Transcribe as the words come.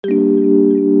Hello,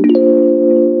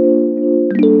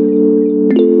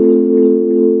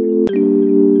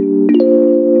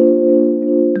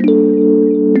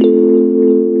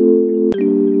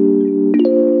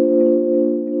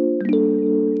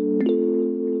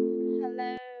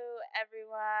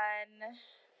 everyone.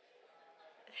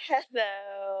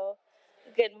 Hello.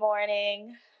 Good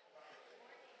morning,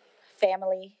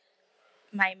 family,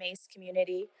 my Mace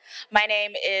community. My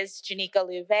name is Janika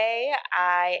Louvet.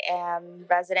 I am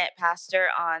resident pastor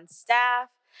on staff,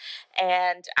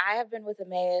 and I have been with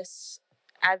Emmaus.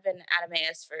 I've been at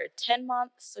Emmaus for 10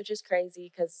 months, which is crazy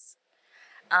because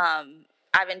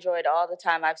I've enjoyed all the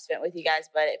time I've spent with you guys,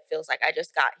 but it feels like I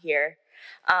just got here.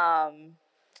 Um,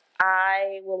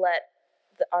 I will let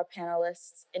our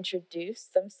panelists introduce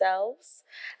themselves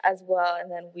as well,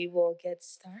 and then we will get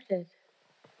started.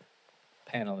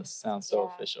 Panelists sounds so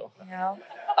Yeah. official. You know,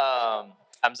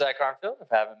 I'm Zach Arnfield.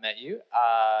 If I haven't met you,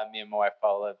 me and my wife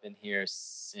Paula have been here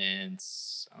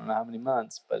since I don't know how many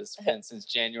months, but it's been since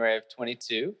January of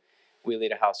 22. We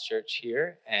lead a house church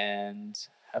here and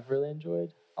have really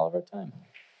enjoyed all of our time.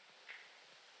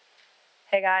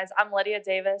 Hey guys, I'm Lydia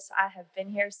Davis. I have been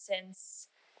here since,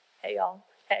 hey y'all,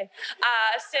 hey,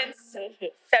 since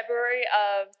February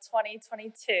of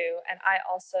 2022, and I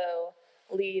also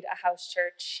lead a house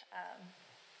church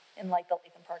in like the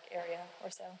Latham Park area or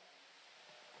so.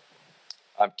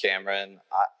 I'm Cameron.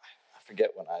 I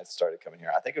forget when I started coming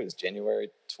here. I think it was January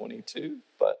 22,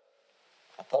 but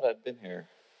I thought I'd been here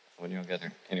when you'll get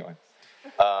here. Anyway,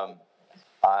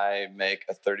 I make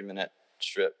a 30-minute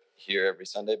trip here every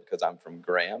Sunday because I'm from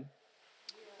Graham.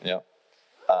 Yeah.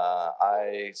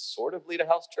 I sort of lead a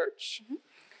house church.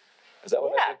 Is that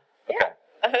what I do? Okay.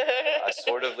 I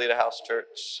sort of lead a house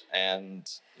church, and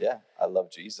yeah, I love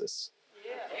Jesus.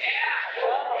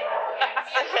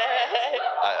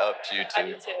 I upped you I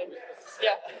do too. too.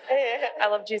 Yeah, I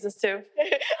love Jesus too.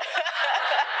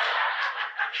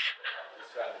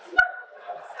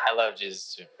 I love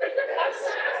Jesus too.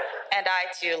 and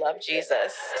I too love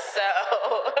Jesus. So,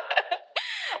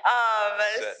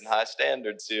 Setting high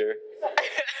standards here.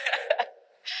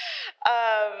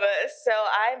 so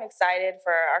I'm excited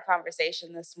for our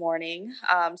conversation this morning,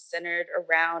 centered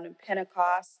around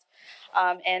Pentecost,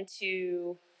 and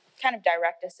to kind of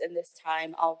direct us in this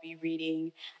time, I'll be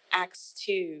reading Acts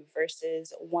 2,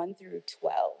 verses 1 through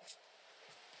 12.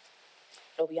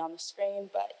 It'll be on the screen,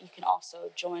 but you can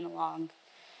also join along,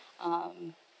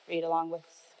 read along with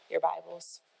your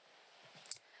Bibles.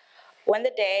 When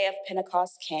the day of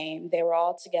Pentecost came, they were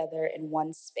all together in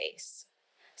one space.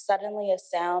 Suddenly, a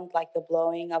sound like the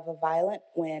blowing of a violent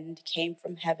wind came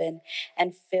from heaven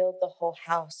and filled the whole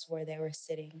house where they were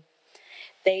sitting.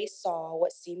 They saw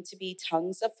what seemed to be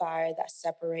tongues of fire that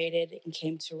separated and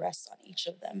came to rest on each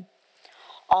of them.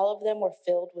 All of them were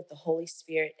filled with the Holy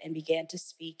Spirit and began to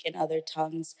speak in other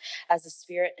tongues as the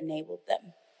Spirit enabled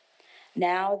them.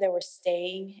 Now they were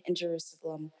staying in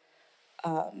Jerusalem,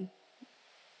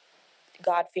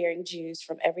 God-fearing Jews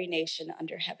from every nation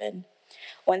under heaven.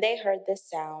 When they heard this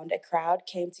sound, a crowd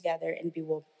came together in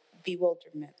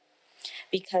bewilderment,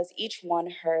 because each one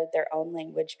heard their own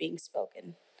language being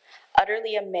spoken.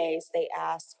 Utterly amazed, they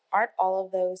asked, Aren't all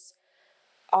of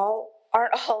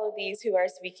these who are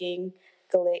speaking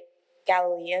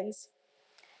Galileans?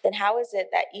 Then how is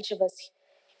it that each of us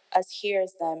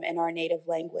hears them in our native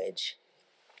language?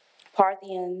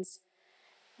 Parthians,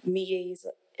 Medes,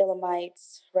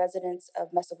 Elamites, residents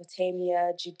of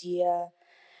Mesopotamia, Judea,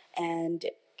 and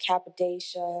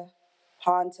Cappadocia,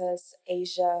 Pontus,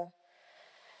 Asia,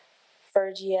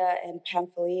 Phrygia and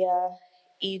Pamphylia,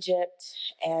 Egypt,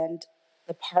 and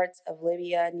the parts of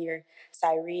Libya near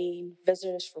Cyrene,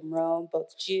 visitors from Rome,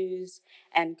 both Jews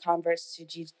and converts to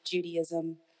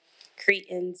Judaism,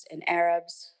 Cretans and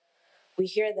Arabs. We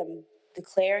hear them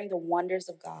declaring the wonders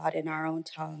of God in our own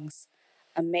tongues.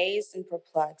 Amazed and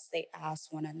perplexed, they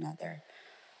ask one another,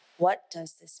 What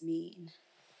does this mean?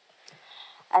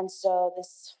 And so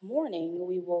this morning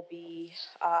we will be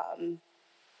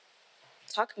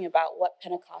talking about what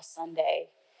Pentecost Sunday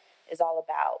is all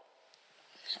about.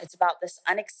 It's about this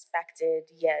unexpected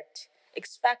yet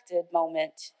expected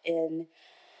moment in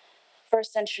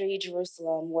first century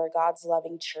Jerusalem where God's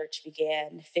loving church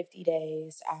began 50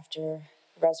 days after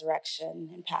resurrection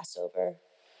and Passover.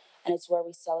 And it's where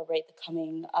we celebrate the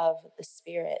coming of the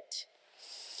Spirit.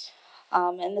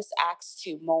 In this Acts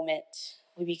 2 moment,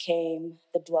 we became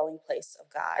the dwelling place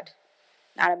of God.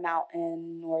 Not a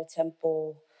mountain nor a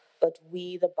temple, but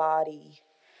we, the body,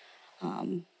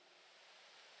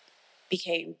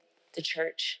 became the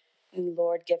church. And the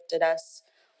Lord gifted us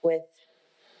with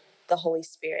the Holy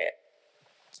Spirit.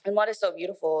 And what is so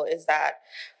beautiful is that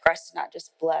Christ did not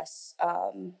just bless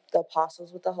the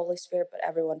apostles with the Holy Spirit, but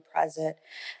everyone present.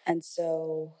 And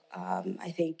so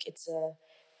I think it's a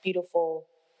beautiful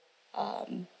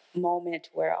moment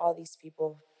where all these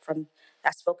people from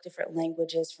that spoke different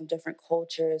languages from different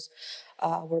cultures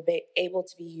were able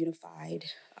to be unified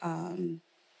and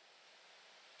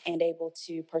able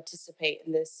to participate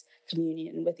in this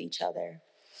communion with each other.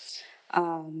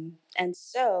 And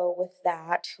so, with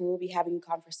that, we will be having a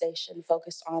conversation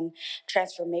focused on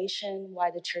transformation, why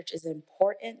the church is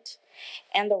important,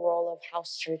 and the role of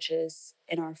house churches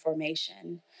in our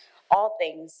formation. All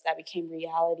things that became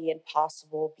reality and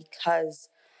possible because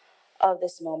of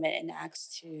this moment in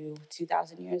Acts 2,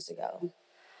 2,000 years ago.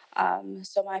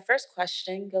 So my first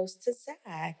question goes to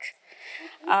Zach.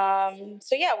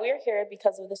 So we're here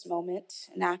because of this moment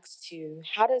in Acts 2.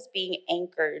 How does being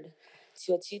anchored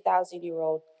to a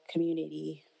 2,000-year-old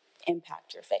community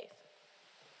impact your faith?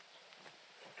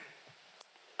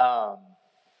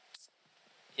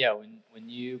 When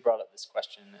you brought up this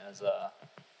question as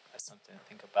something to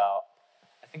think about,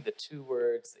 I think the two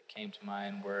words that came to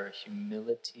mind were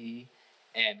humility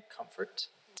and comfort.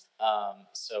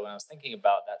 So when I was thinking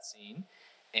about that scene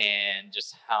and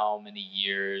just how many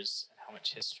years and how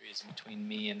much history is in between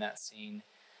me and that scene,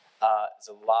 there's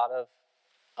a lot of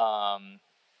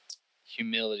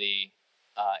humility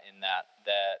in that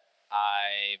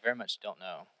I very much don't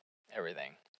know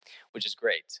everything, which is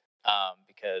great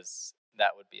because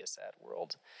that would be a sad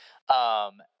world.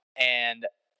 And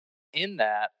in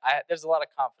that, there's a lot of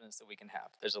confidence that we can have.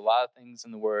 There's a lot of things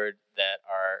in the Word that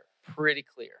are pretty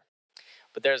clear.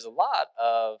 But there's a lot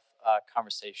of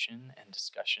conversation and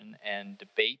discussion and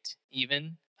debate,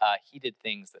 even heated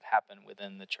things that happen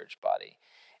within the church body.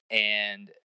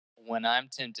 And when I'm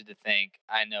tempted to think,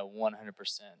 I know 100%,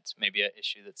 maybe an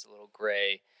issue that's a little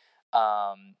gray,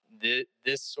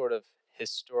 this sort of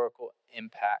historical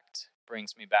impact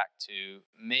brings me back to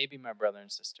maybe my brother and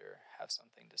sister have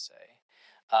something to say.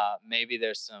 Maybe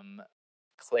there's some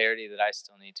clarity that I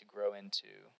still need to grow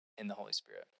into in the Holy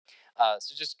Spirit.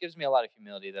 So it just gives me a lot of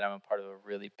humility that I'm a part of a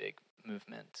really big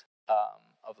movement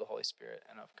of the Holy Spirit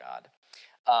and of God.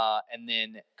 And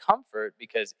then comfort,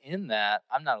 because in that,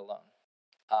 I'm not alone.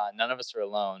 None of us are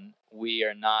alone. We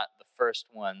are not the first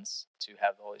ones to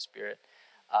have the Holy Spirit.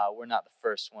 We're not the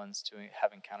first ones to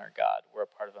have encountered God. We're a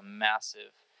part of a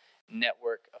massive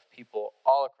network of people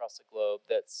all across the globe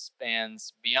that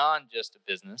spans beyond just a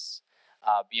business,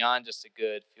 beyond just a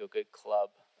good feel-good club,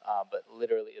 but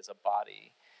literally is a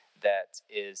body that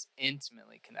is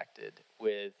intimately connected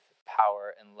with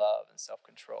power and love and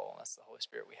self-control. And that's the Holy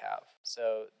Spirit we have.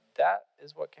 So that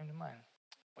is what came to mind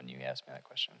when you asked me that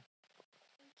question.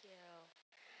 Thank you.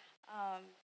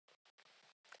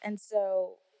 And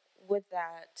so with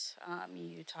that,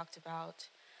 you talked about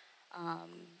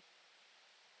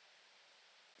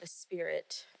the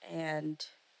Spirit and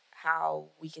how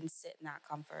we can sit in that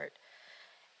comfort.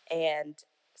 And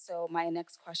so my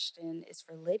next question is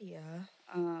for Lydia.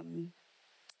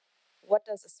 What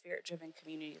does a Spirit-driven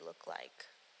community look like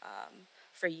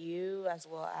for you, as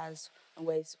well as in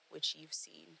ways which you've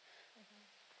seen?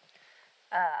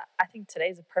 I think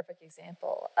today's a perfect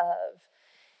example of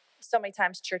so many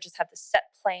times churches have this set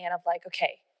plan of like,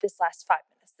 okay, this lasts 5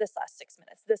 minutes, this lasts 6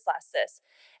 minutes, this lasts this.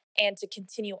 And to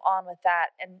continue on with that.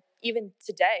 And even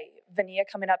today, Vania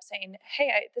coming up saying,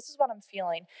 hey, this is what I'm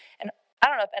feeling. And I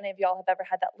don't know if any of y'all have ever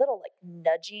had that little like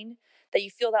nudging that you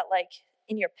feel that like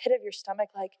in your pit of your stomach,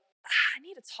 like, I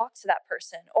need to talk to that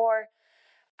person, or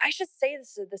I should say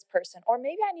this to this person, or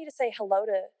maybe I need to say hello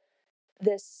to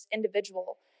this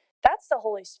individual. That's the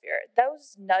Holy Spirit.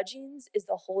 Those nudgings is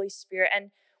the Holy Spirit.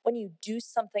 And when you do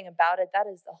something about it, that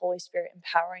is the Holy Spirit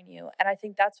empowering you. And I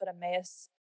think that's what Emmaus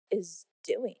is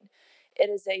doing. It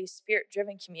is a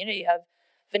Spirit-driven community of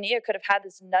Vania could have had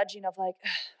this nudging of like,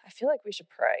 I feel like we should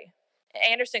pray.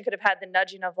 Anderson could have had the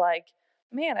nudging of like,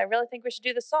 man, I really think we should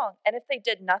do the song. And if they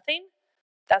did nothing,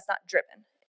 that's not driven.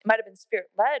 It might have been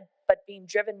Spirit-led, but being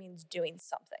driven means doing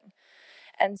something.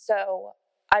 And so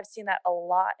I've seen that a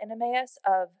lot in Emmaus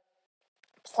of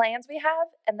plans we have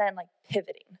and then like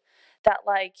pivoting. That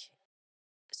like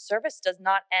service does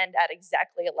not end at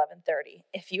exactly 11:30.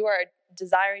 If you are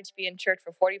desiring to be in church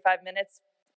for 45 minutes,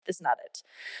 this is not it.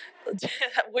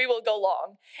 We will go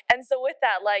long. And so with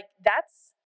that, like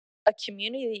that's a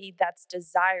community that's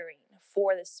desiring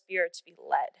for the Spirit to be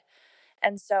led.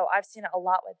 And so I've seen it a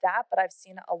lot with that, but I've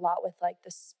seen it a lot with like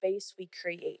the space we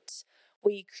create.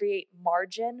 We create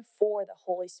margin for the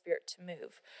Holy Spirit to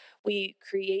move. We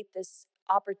create this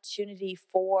opportunity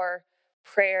for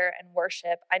prayer and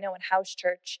worship. I know in house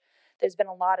church, there's been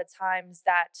a lot of times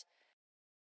that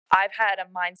I've had a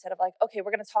mindset of like, okay,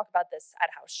 we're going to talk about this at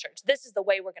house church. This is the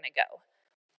way we're going to go.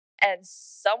 And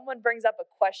someone brings up a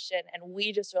question and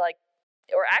we just are like,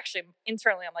 or actually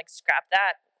internally, I'm like, scrap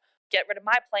that, get rid of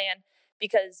my plan,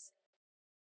 because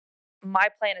my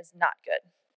plan is not good.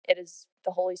 It is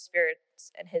the Holy Spirit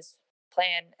and his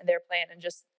plan and their plan and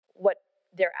just what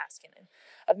they're asking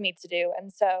of me to do.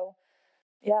 And so,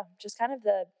 yeah, just kind of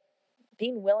the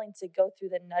being willing to go through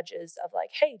the nudges of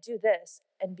like, hey, do this,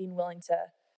 and being willing to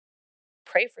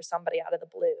pray for somebody out of the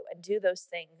blue and do those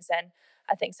things. And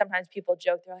I think sometimes people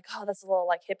joke, they're like, oh, that's a little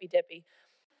like hippy dippy.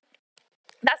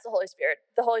 That's the Holy Spirit.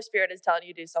 The Holy Spirit is telling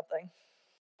you to do something.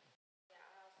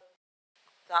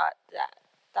 Thought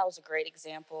that was a great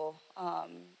example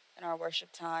in our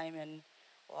worship time and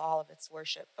all of its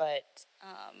worship, but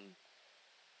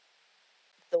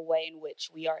the way in which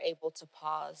we are able to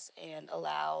pause and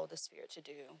allow the Spirit to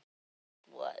do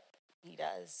what he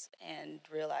does and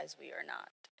realize we are not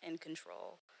in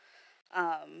control.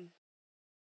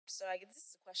 So I guess this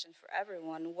is a question for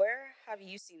everyone. Where have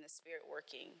you seen the Spirit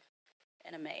working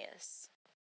in Emmaus?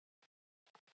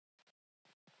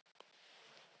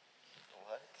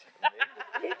 What?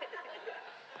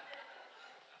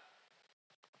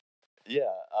 Yeah.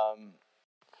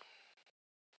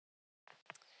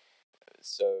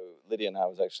 So Lydia and I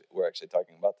were actually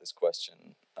talking about this question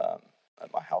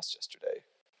at my house yesterday.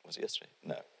 Was it yesterday?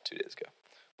 No, 2 days ago.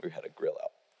 We had a grill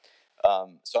out.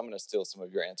 So I'm going to steal some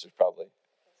of your answers probably.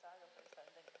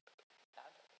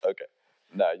 Okay.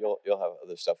 No, you'll have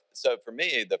other stuff. So for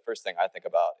me, the first thing I think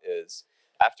about is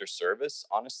after service.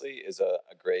 Honestly, is a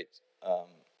great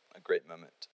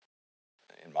moment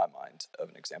in my mind of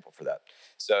an example for that.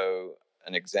 So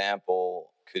an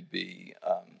example could be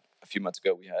a few months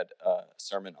ago we had a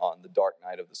sermon on the dark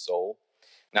night of the soul.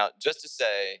 Now, just to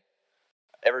say,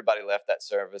 everybody left that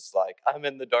service like, I'm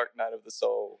in the dark night of the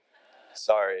soul.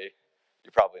 Sorry,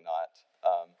 you're probably not.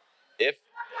 If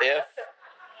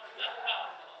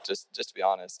just to be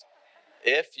honest,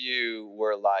 if you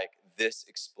were like, this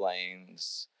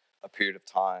explains a period of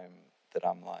time that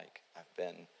I'm like, I've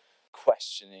been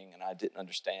questioning and I didn't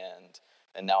understand,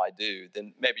 and now I do,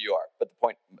 then maybe you are. But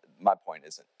my point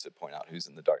isn't to point out who's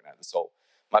in the dark night of the soul.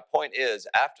 My point is,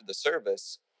 after the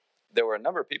service, there were a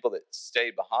number of people that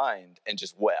stayed behind and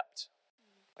just wept.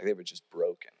 Like they were just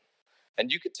broken.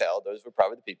 And you could tell those were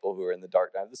probably the people who were in the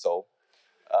dark night of the soul.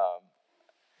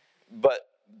 But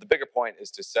the bigger point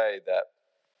is to say that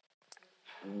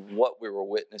what we were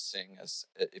witnessing, as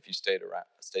if you stayed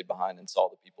behind and saw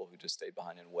the people who just stayed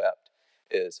behind and wept,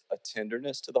 is a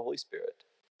tenderness to the Holy Spirit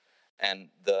and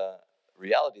the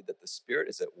reality that the Spirit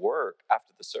is at work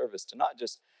after the service to not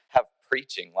just have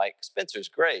preaching. Like Spencer's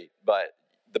great, but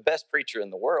the best preacher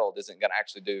in the world isn't going to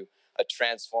actually do a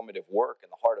transformative work in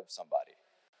the heart of somebody,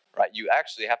 right? You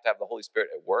actually have to have the Holy Spirit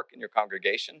at work in your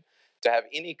congregation to have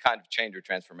any kind of change or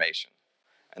transformation.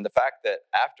 And the fact that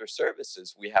after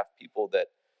services, we have people that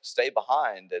stay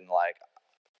behind and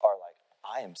are like,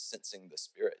 I am sensing the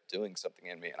Spirit doing something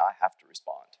in me and I have to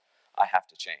respond. I have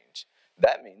to change.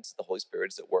 That means the Holy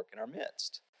Spirit is at work in our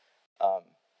midst.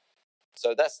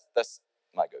 So that's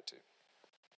my go-to.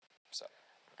 So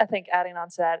I think adding on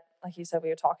to that, like you said, we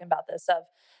were talking about this of,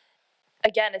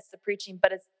 again, it's the preaching,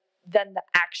 but it's then the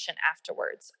action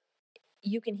afterwards.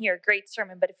 You can hear a great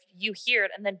sermon, but if you hear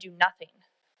it and then do nothing,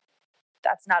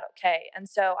 that's not okay. And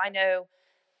so I know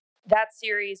that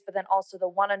series, but then also the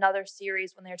One Another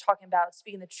series, when they were talking about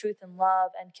speaking the truth in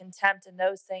love and contempt and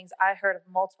those things, I heard of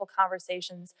multiple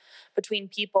conversations between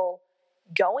people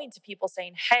going to people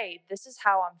saying, hey, this is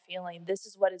how I'm feeling. This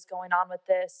is what is going on with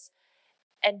this,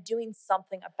 and doing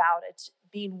something about it,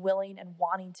 being willing and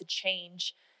wanting to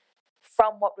change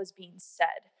from what was being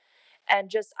said. And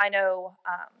just, I know,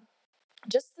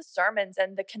 just the sermons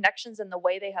and the connections and the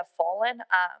way they have fallen.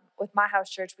 With my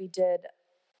house church, we did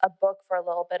a book for a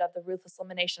little bit of the ruthless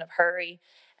elimination of hurry.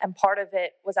 And part of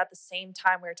it was at the same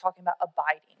time we were talking about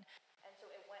abiding. And so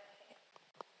it went,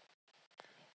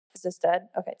 is this dead?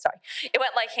 Okay, sorry. It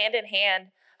went like hand in hand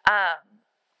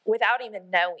without even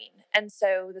knowing. And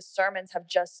so the sermons have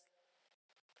just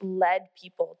led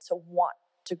people to want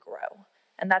to grow.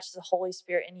 And that's just the Holy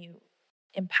Spirit in you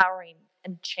empowering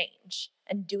and change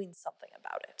and doing something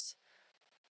about it.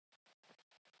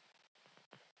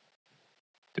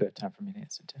 Do I have time for me to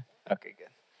answer too? Okay, good.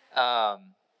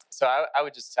 So I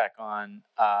would just tack on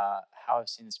how I've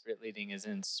seen the Spirit leading is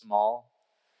in small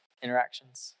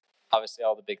interactions. Obviously,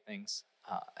 all the big things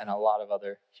and a lot of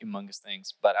other humongous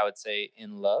things. But I would say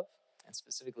in love, and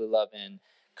specifically love in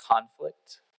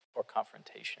conflict or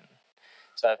confrontation.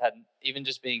 So I've had, even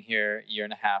just being here a year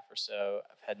and a half or so,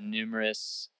 I've had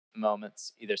numerous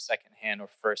moments, either secondhand or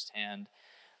firsthand,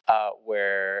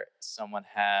 where someone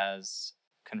has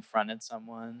confronted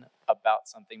someone about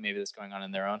something maybe that's going on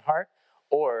in their own heart,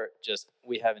 or just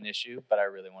we have an issue, but I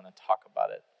really want to talk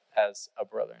about it as a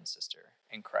brother and sister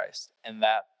in Christ. And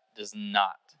that does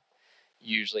not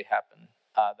usually happen.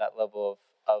 That level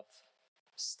of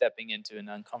stepping into an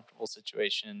uncomfortable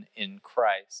situation in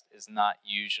Christ is not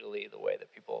usually the way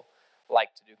that people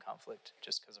like to do conflict,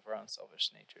 just because of our own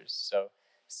selfish natures. So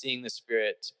seeing the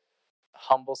Spirit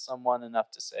humble someone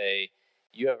enough to say,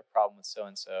 you have a problem with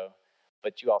so-and-so,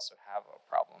 but you also have a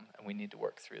problem, and we need to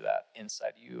work through that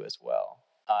inside you as well.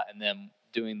 And then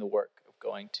doing the work of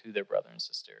going to their brother and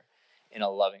sister in a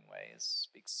loving way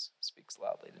speaks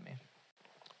loudly to me.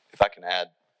 If I can add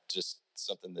just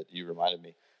something that you reminded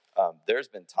me, there's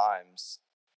been times,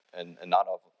 and not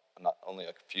only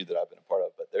a few that I've been a part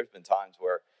of, but there's been times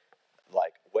where,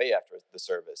 like way after the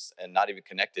service and not even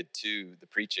connected to the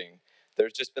preaching,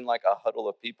 there's just been like a huddle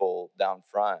of people down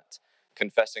front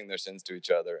confessing their sins to each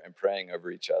other and praying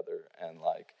over each other and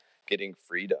like getting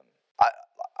freedom.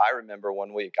 I remember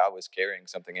one week I was carrying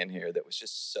something in here that was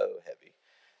just so heavy,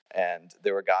 and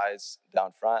there were guys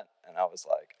down front, and I was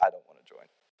like, I don't want to join,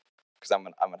 because I'm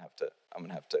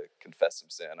gonna have to confess some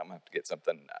sin. I'm gonna have to get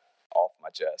something off my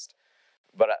chest.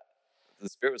 But the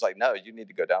Spirit was like, no, you need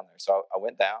to go down there. So I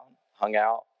went down, hung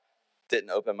out,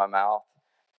 didn't open my mouth,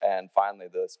 and finally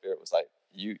the Spirit was like,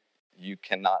 you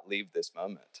cannot leave this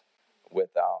moment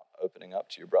without opening up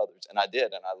to your brothers. And I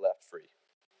did, and I left free,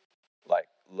 like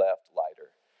left lighter.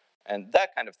 And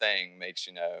that kind of thing makes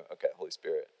you know, okay, Holy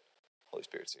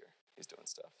Spirit's here. He's doing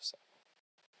stuff. So.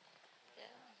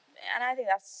 Yeah. And I think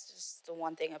that's just the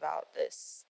one thing about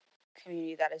this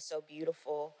community that is so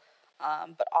beautiful,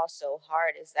 but also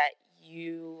hard, is that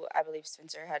I believe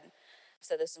Spencer had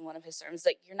said this in one of his sermons,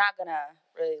 like you're not gonna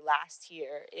really last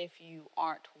here if you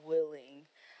aren't willing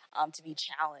to be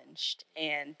challenged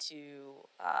and to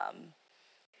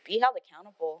be held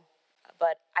accountable.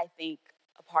 But I think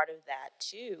a part of that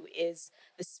too is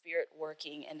the Spirit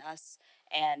working in us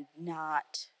and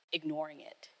not ignoring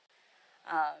it.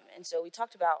 And so we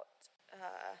talked about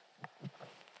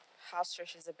house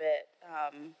churches a bit,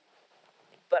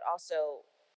 but also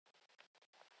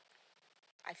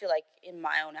I feel like in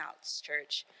my own house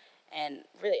church, and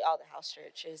really all the house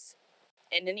churches,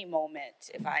 in any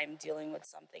moment, if I'm dealing with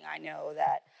something, I know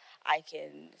that I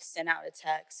can send out a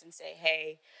text and say,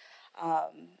 hey,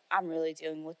 I'm really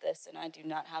dealing with this and I do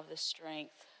not have the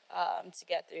strength to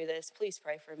get through this. Please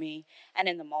pray for me. And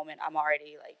in the moment, I'm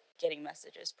already like getting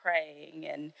messages praying,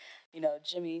 and,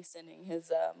 Jimmy sending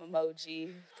his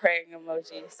praying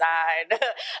emoji sign.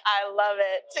 I love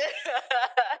it.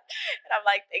 And I'm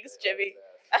like, thanks, Jimmy.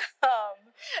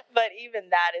 But even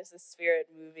that is the Spirit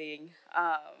moving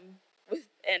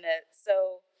within it.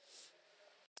 So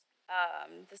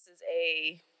this is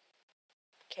a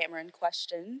Cameron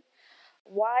question.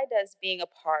 Why does being a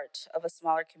part of a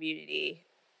smaller community,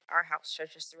 our house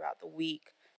churches throughout the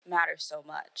week, matter so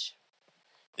much?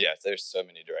 Yes, there's so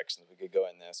many directions we could go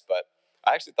in this, but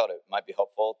I actually thought it might be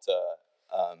helpful to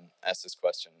ask this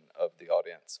question of the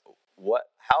audience.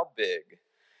 How big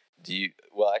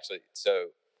so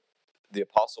the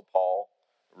Apostle Paul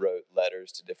wrote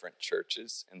letters to different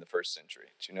churches in the first century.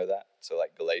 Did you know that? So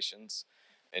like Galatians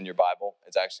in your Bible,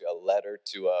 it's actually a letter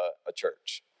to a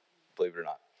church, believe it or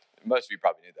not. Most of you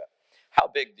probably knew that. How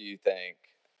big do you think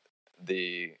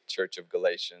the church of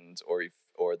Galatians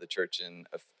or the church in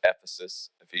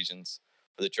Ephesus, Ephesians,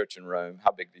 or the church in Rome,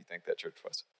 how big do you think that church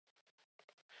was?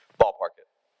 Ballpark it.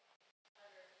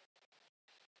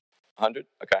 100?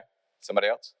 Okay. Somebody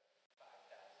else?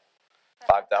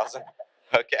 5,000?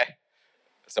 Okay.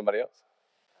 Somebody else?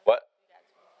 What?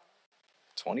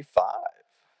 25.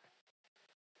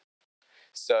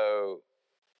 So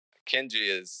Kenji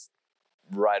is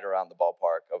right around the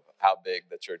ballpark of how big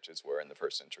the churches were in the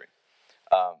first century.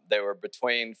 They were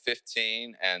between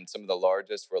 15, and some of the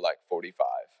largest were like 45.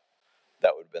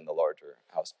 That would have been the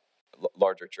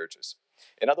larger churches.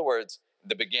 In other words,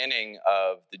 the beginning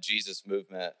of the Jesus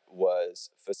movement was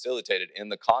facilitated in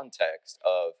the context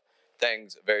of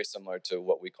things very similar to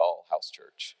what we call house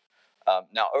church.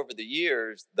 Now, over the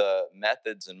years, the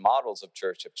methods and models of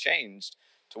church have changed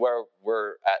to where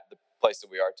we're at the place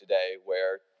that we are today,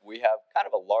 where we have kind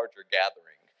of a larger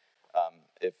gathering,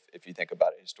 if you think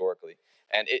about it historically.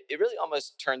 And it really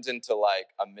almost turns into like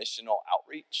a missional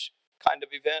outreach kind of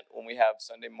event when we have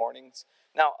Sunday mornings.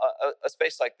 Now, a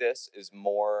space like this is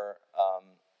more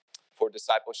for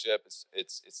discipleship.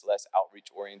 It's less outreach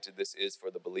oriented. This is for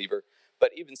the believer.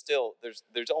 But even still,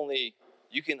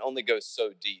 you can only go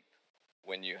so deep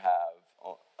when you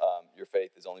have your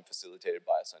faith is only facilitated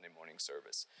by a Sunday morning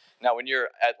service. Now, when you're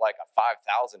at like a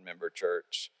 5,000 member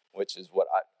church, which is what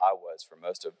I was for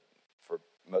most of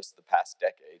the past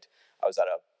decade, I was at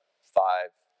a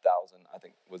 5,000, I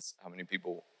think was how many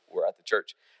people were at the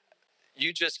church.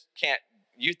 You just can't,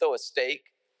 you throw a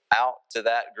stake out to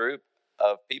that group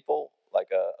of people,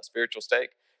 like a spiritual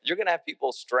stake, you're going to have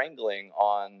people strangling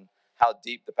on how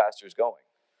deep the pastor is going.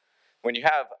 When you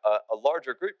have a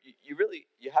larger group,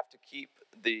 you have to keep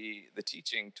the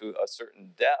teaching to a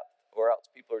certain depth, or else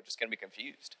people are just going to be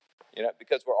confused,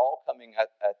 because we're all coming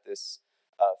at this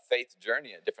faith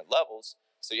journey at different levels.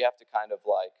 So you have to kind of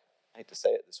like, I hate to say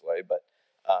it this way, but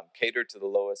cater to the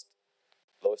lowest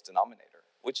denominator,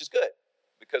 which is good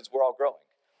because we're all growing.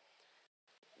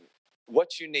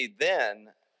 What you need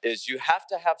then is you have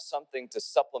to have something to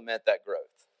supplement that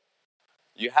growth.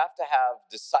 You have to have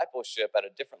discipleship at a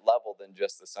different level than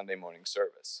just the Sunday morning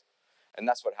service. And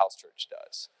that's what House Church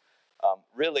does.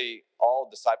 Really, all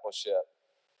discipleship,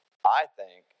 I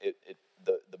think,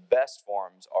 the best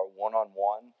forms are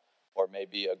one-on-one or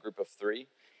maybe a group of three.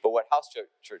 But what House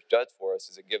Church does for us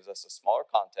is it gives us a smaller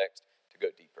context to go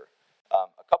deeper.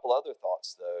 A couple other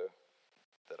thoughts, though,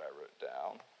 that I wrote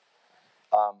down.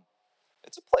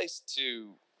 It's a place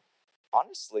to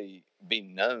honestly be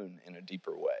known in a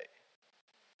deeper way.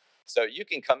 So you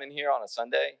can come in here on a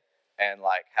Sunday and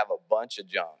like have a bunch of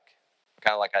junk,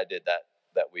 kind of like I did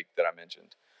that week that I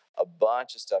mentioned. A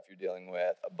bunch of stuff you're dealing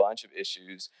with, a bunch of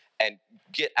issues, and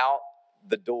get out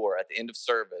the door at the end of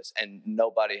service and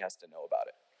nobody has to know about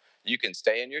it. You can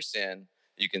stay in your sin,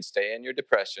 you can stay in your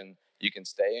depression, you can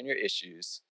stay in your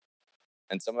issues.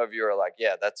 And some of you are like,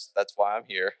 yeah, that's why I'm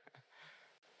here.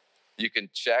 You can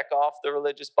check off the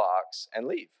religious box and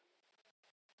leave.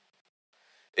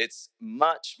 It's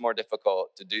much more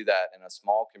difficult to do that in a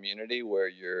small community where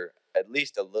you're at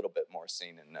least a little bit more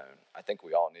seen and known. I think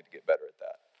we all need to get better at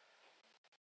that.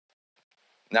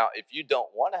 Now, if you don't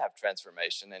want to have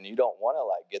transformation and you don't want to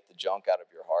like get the junk out of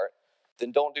your heart,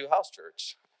 then don't do house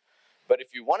church. But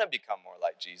if you want to become more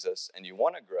like Jesus and you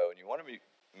want to grow and you want to be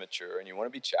mature and you want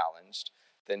to be challenged,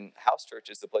 then house church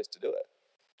is the place to do it.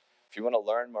 If you want to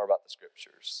learn more about the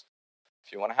scriptures,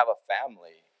 if you want to have a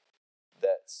family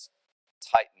that's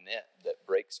tight-knit, that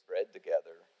breaks bread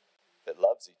together, that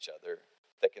loves each other,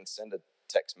 that can send a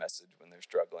text message when they're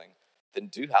struggling, then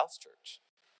do house church.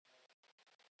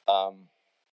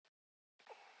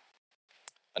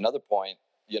 Another point,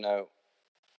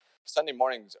 Sunday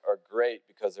mornings are great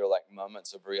because they're like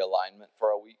moments of realignment for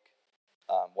a week.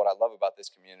 What I love about this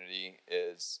community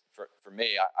is, for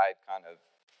me, I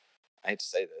hate to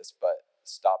say this, but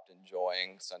stopped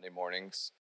enjoying Sunday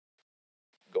mornings,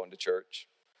 going to church,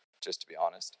 just to be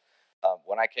honest.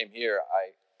 When I came here,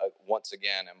 I once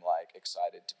again am like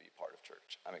excited to be part of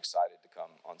church. I'm excited to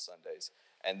come on Sundays.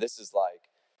 And this is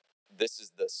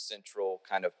the central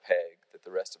kind of peg that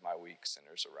the rest of my week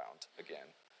centers around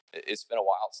again. It's been a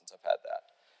while since I've had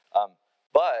that.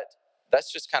 But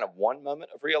that's just kind of one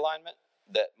moment of realignment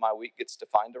that my week gets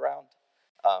defined around.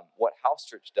 What house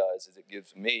church does is it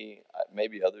gives me,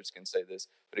 maybe others can say this,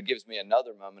 but it gives me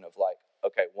another moment of like,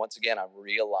 okay, once again, I'm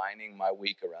realigning my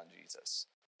week around Jesus.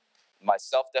 My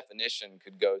self-definition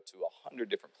could go to 100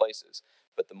 different places,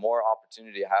 but the more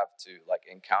opportunity I have to like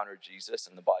encounter Jesus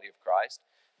in the body of Christ,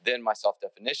 then my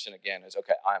self-definition again is,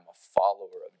 okay, I'm a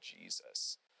follower of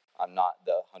Jesus. I'm not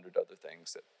the 100 other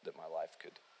things that my life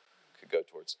could go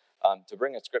towards. To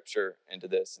bring a scripture into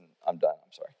this, and I'm done,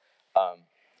 I'm sorry.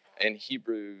 In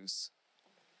Hebrews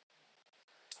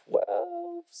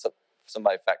 12,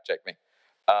 somebody fact check me.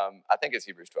 I think it's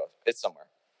Hebrews 12. It's somewhere.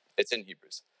 It's in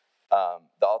Hebrews.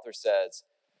 The author says,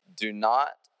 do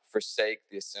not forsake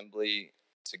the assembling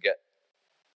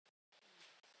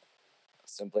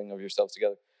of yourselves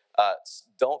together.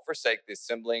 Don't forsake the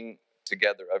assembling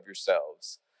together of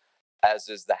yourselves, as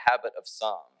is the habit of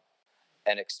some,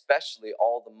 and especially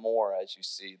all the more as you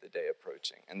see the day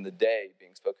approaching. And the day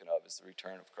being spoken of is the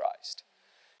return of Christ.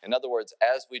 In other words,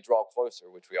 as we draw closer,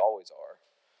 which we always are,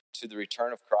 to the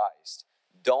return of Christ,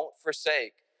 don't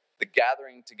forsake the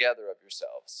gathering together of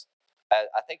yourselves.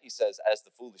 I think he says, as the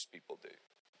foolish people do.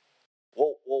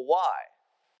 Well, why?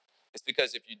 It's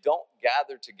because if you don't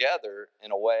gather together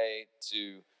in a way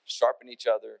to sharpen each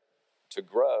other, to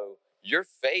grow, your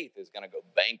faith is going to go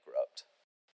bankrupt.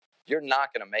 You're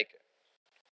not going to make it.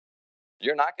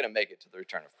 You're not going to make it to the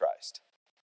return of Christ.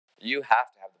 You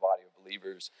have to have the body of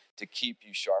believers to keep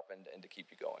you sharpened and to keep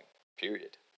you going,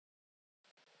 period.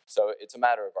 So it's a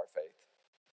matter of our faith.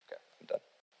 Okay, I'm done.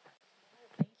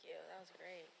 Thank you. That was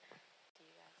great. Do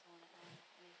you guys want to add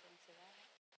anything to that?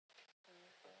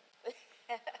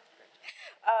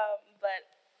 But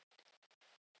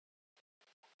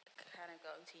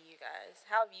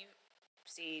how have you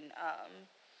seen,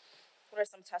 what are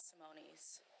some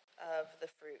testimonies of the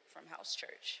fruit from House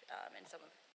Church in some of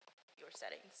your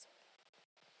settings?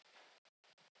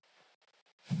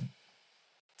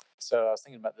 So I was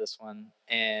thinking about this one,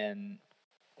 and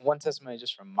one testimony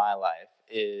just from my life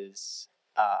is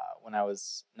when I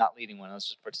was not leading one, I was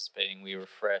just participating. We were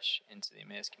fresh into the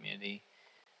Emmaus community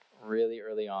really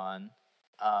early on,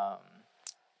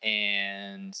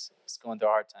 and was going through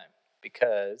a hard time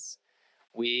because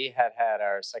we had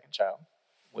our second child,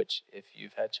 which if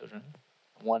you've had children,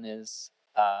 one is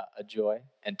a joy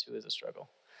and two is a struggle.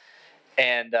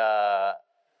 And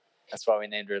that's why we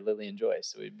named her Lily and Joy,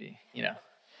 so we'd be,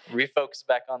 refocus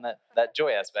back on that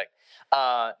joy aspect.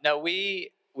 No,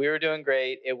 we were doing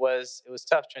great. It was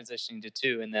tough transitioning to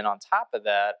two, and then on top of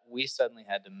that, we suddenly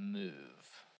had to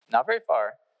move. Not very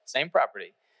far, same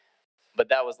property, but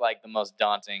that was like the most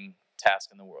daunting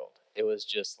task in the world. It was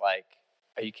just like,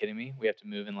 are you kidding me? We have to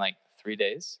move in like 3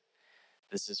 days.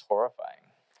 This is horrifying.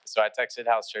 So I texted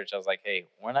House Church. I was like, hey,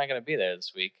 we're not going to be there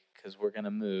this week because we're going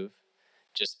to move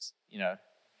just,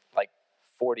 like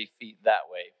 40 feet that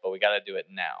way, but we got to do it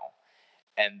now.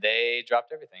 And they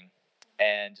dropped everything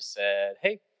and just said,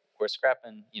 hey, we're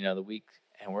scrapping, the week,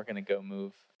 and we're going to go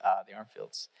move the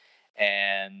Armfields.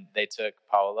 And they took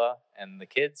Paola and the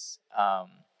kids, and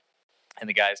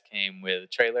the guys came with a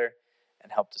trailer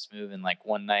and helped us move in like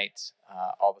one night,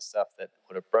 all the stuff that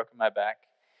would have broken my back.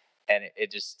 And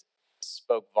it just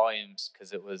spoke volumes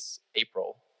because it was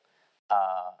April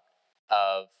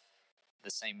of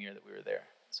the same year that we were there.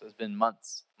 So it's been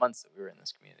months that we were in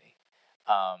this community.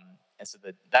 And so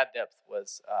that depth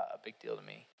was a big deal to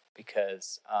me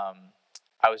because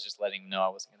I was just letting them know I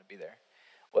wasn't going to be there.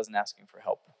 Wasn't asking for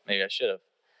help. Maybe I should have.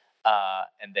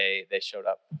 And they showed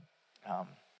up.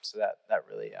 So that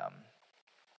really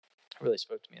really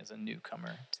spoke to me as a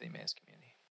newcomer to the Emmaus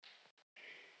community.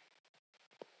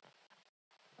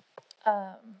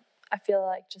 I feel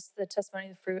like just the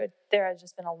testimony of the fruit, there has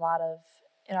just been a lot of,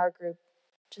 in our group,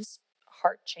 just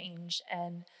heart change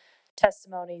and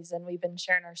testimonies, and we've been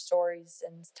sharing our stories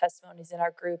and testimonies in our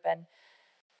group, and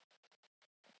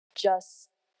just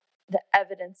the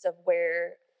evidence of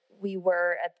where we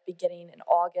were at the beginning in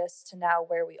August to now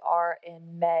where we are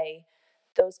in May,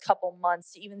 those couple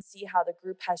months, to even see how the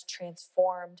group has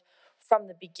transformed from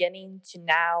the beginning to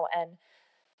now. And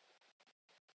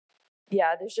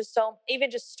yeah, there's just even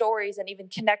just stories and even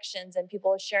connections, and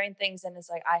people are sharing things, and it's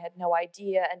like, I had no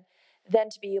idea. And then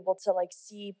to be able to like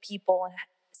see people and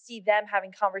see them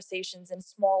having conversations in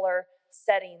smaller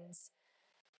settings,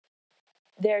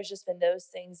 there's just been those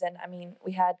things. And I mean,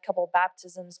 we had a couple of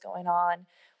baptisms going on.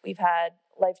 We've had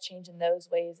life change in those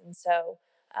ways. And so,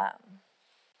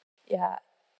 yeah,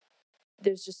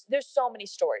 there's so many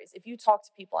stories. If you talk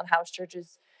to people in house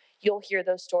churches, you'll hear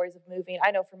those stories of moving.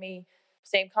 I know for me,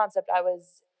 same concept. I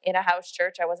was in a house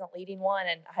church. I wasn't leading one,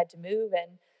 and I had to move,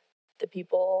 and the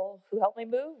people who helped me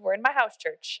move were in my house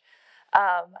church.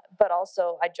 But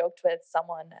also, I joked with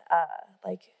someone,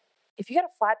 like, if you got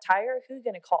a flat tire, who are you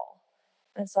going to call?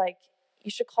 And it's like,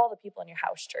 you should call the people in your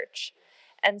house church.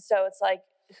 And so it's like,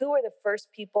 who are the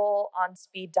first people on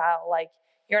speed dial? Like,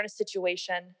 you're in a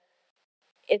situation,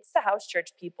 it's the house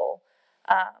church people.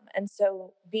 And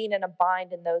so being in a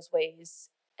bind in those ways,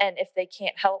 and if they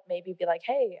can't help, maybe be like,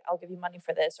 hey, I'll give you money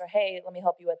for this, or hey, let me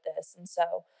help you with this. And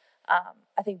so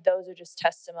I think those are just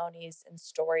testimonies and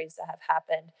stories that have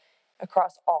happened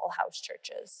across all house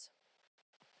churches.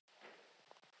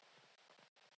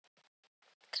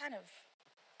 Kind of,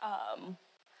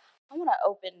 I want to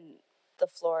open the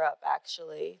floor up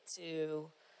actually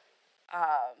to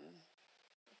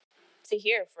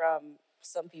hear from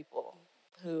some people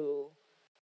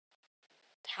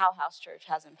how house church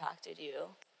has impacted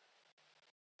you,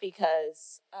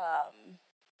 because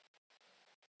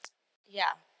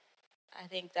yeah, I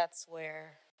think that's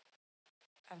where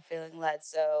I'm feeling led.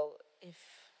 So if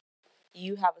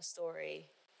you have a story,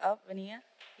 Vania,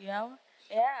 you know,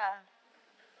 yeah,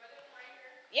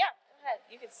 go ahead.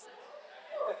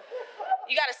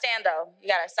 You gotta stand though.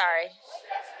 Sorry.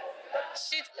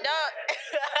 No.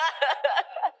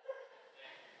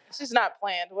 She's not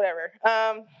planned, whatever.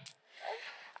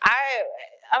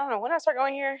 I don't know, when did I start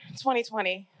going here?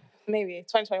 2020, maybe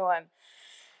 2021. It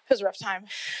was a rough time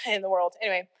in the world.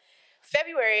 Anyway,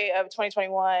 February of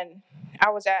 2021, I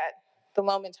was at the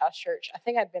Lomans House Church. I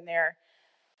think I'd been there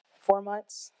 4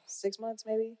 months, 6 months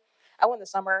maybe. I went in the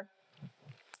summer,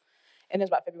 and it was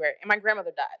about February, and my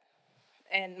grandmother died.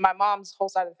 And my mom's whole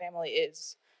side of the family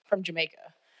is from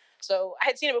Jamaica. So I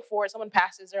had seen it before. Someone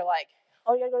passes, they're like,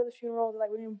 oh, you gotta go to the funeral. They're like,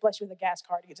 we're gonna bless you with a gas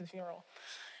card to get to the funeral.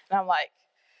 And I'm like,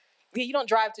 yeah, you don't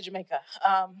drive to Jamaica.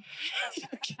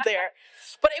 Get there.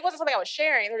 But it wasn't something I was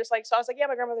sharing. They're just like, so I was like, yeah,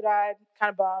 my grandmother died. Kind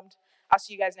of bummed. I'll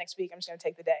see you guys next week. I'm just going to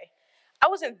take the day. I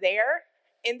wasn't there.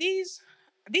 And these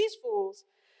fools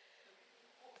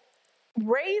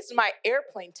raised my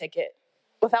airplane ticket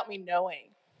without me knowing.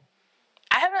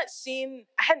 I hadn't seen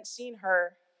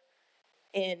her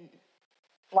in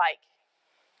like,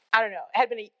 I don't know. It had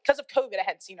been, because of COVID, I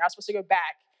hadn't seen her. I was supposed to go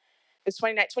back. It was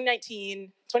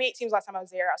 2018 was the last time I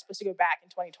was there. I was supposed to go back in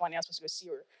 2020. I was supposed to go see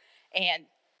her. And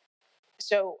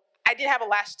so I didn't have a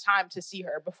last time to see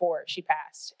her before she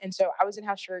passed. And so I was in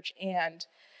house church, and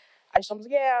I was like,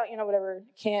 yeah, whatever,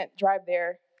 can't drive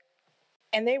there.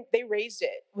 And they raised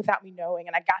it without me knowing.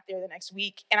 And I got there the next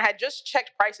week, and I had just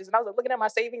checked prices, and I was like looking at my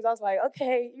savings. I was like,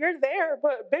 okay, you're there,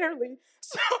 but barely.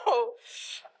 So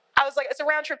I was like, it's a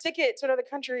round trip ticket to another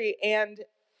country. And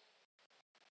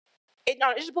it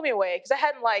just blew me away, because I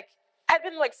had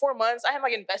been like 4 months. I hadn't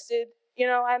like invested,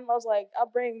 I was like, I'll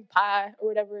bring pie or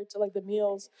whatever to like the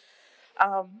meals.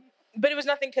 But it was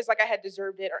nothing because like I had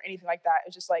deserved it or anything like that. It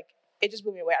was just like, it just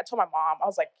blew me away. I told my mom, I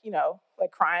was like,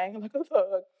 like crying. I'm like, oh, fuck.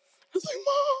 I was like,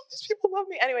 Mom, these people love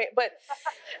me. Anyway, but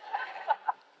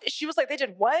she was like, they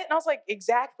did what? And I was like,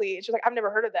 exactly. And she was like, I've never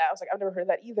heard of that. I was like, I've never heard of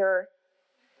that either.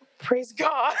 Praise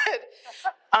God.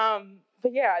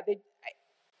 But yeah,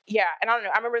 and I don't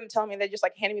know. I remember them telling me, they just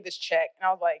like handed me this check, and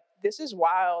I was like, this is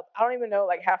wild. I don't even know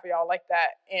like half of y'all like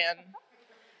that. And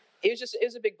it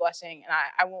was a big blessing, and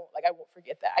I won't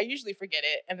forget that. I usually forget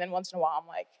it, and then once in a while I'm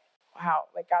like, wow,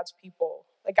 like God's people,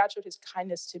 like God showed his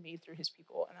kindness to me through his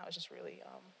people, and that was just really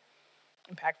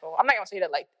impactful. I'm not gonna say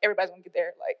that like everybody's gonna get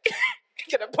there, like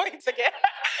get a plane ticket.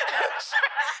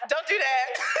 Don't do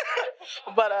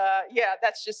that. But yeah,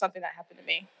 that's just something that happened to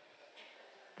me.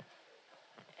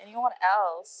 Anyone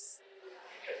else?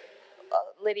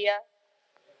 Lydia?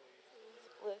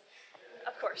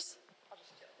 Of course.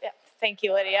 Yeah, thank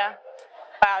you, Lydia.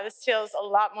 Wow, this feels a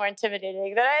lot more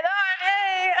intimidating than I thought.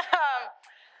 Hey,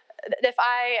 if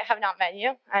I have not met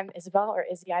you, I'm Isabel, or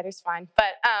Izzy, either's fine.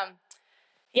 But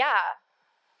yeah,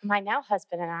 my now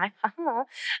husband and I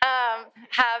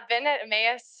have been at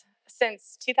Emmaus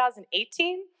since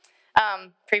 2018.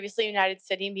 Previously United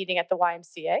City, meeting at the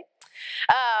YMCA.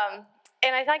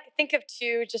 And I think of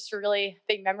two just really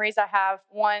big memories I have.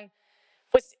 One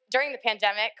was during the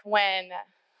pandemic, when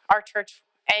our church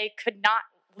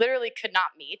literally could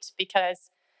not meet because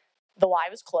the Y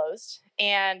was closed.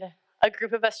 And a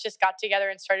group of us just got together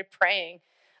and started praying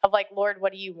of like, Lord,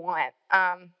 what do you want?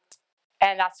 And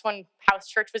that's when House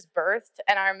Church was birthed.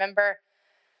 And I remember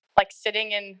like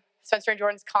sitting in Spencer and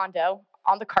Jordan's condo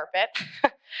on the carpet,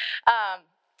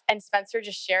 and Spencer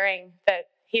just sharing that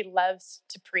he loves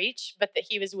to preach, but that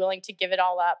he was willing to give it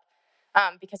all up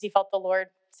because he felt the Lord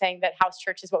saying that house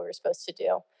church is what we were supposed to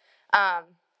do.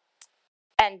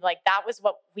 And like, that was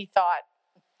what we thought.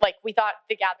 Like, we thought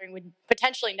the gathering would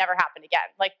potentially never happen again.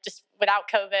 Like, just without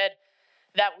COVID,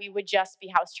 that we would just be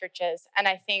house churches. And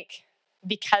I think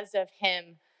because of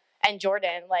him and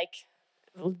Jordan, like,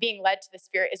 being led to the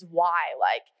Spirit is why,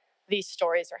 like, these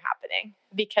stories are happening.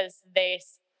 Because they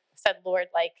said, Lord,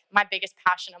 like, my biggest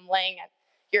passion, I'm laying at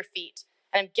your feet,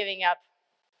 and I'm giving up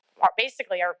our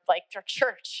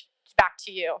church back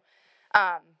to you.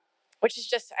 Which is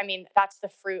just, I mean, that's the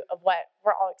fruit of what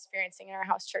we're all experiencing in our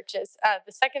house churches.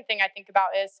 The second thing I think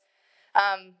about is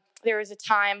there was a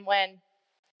time when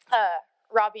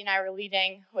Robbie and I were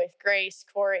leading with Grace,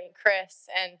 Corey, and Chris,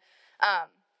 and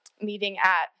meeting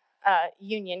at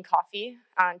Union Coffee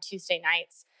on Tuesday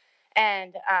nights.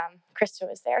 And Krista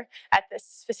was there at this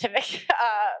specific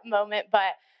moment.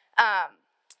 But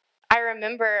I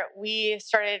remember we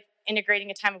started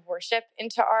integrating a time of worship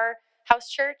into our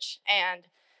house church, and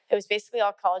it was basically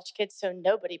all college kids, so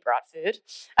nobody brought food.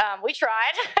 We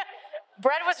tried.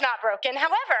 Bread was not broken.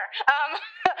 However,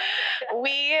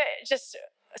 we just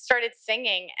started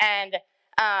singing, and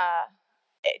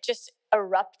it just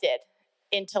erupted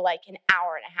into like an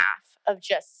hour and a half of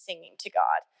just singing to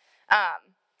God.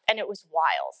 And it was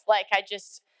wild. Like,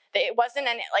 it wasn't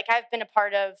any, like, I've been a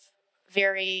part of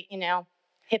very,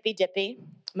 hippy dippy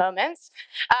moments.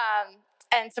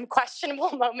 And some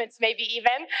questionable moments, maybe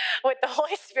even with the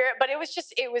Holy Spirit, but it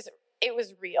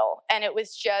was real. And it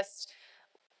was just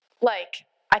like,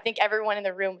 I think everyone in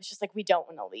the room was just like, we don't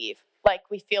want to leave. Like,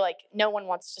 we feel like no one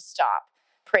wants to stop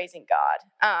praising God.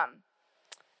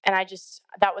 And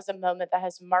that was a moment that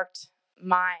has marked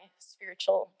my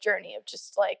spiritual journey of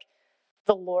just like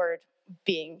the Lord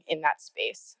being in that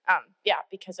space.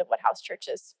 Because of what house church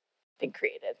has been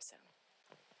created. So.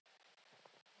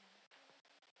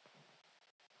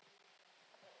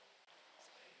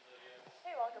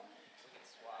 Welcome.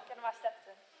 Get my steps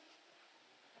in.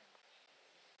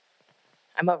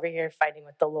 I'm over here fighting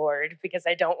with the Lord because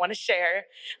I don't want to share.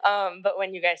 But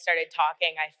when you guys started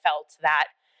talking, I felt that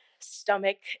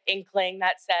stomach inkling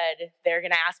that said they're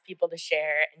going to ask people to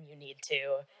share and you need to.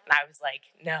 And I was like,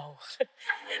 no.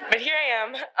 But here I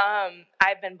am.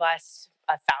 I've been blessed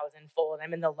 1,000-fold.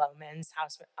 I'm in the Lomans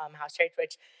house church,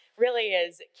 which really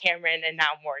is Cameron and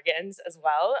now Morgan's as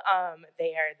well.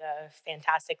 They are the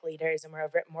fantastic leaders, and we're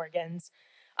over at Morgan's.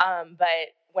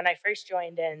 But when I first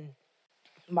joined in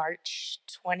March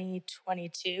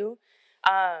 2022,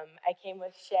 I came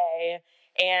with Shay,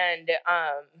 and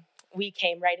we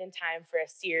came right in time for a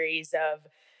series of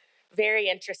very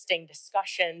interesting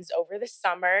discussions over the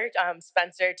summer.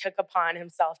 Spencer took upon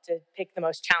himself to pick the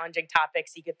most challenging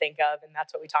topics he could think of, and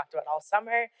that's what we talked about all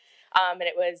summer. And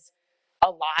it was a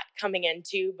lot coming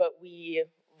into, but we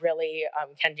really,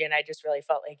 Kenji and I just really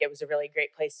felt like it was a really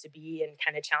great place to be and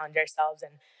kind of challenge ourselves.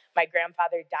 And my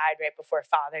grandfather died right before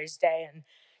Father's Day, and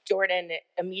Jordan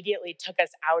immediately took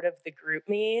us out of the group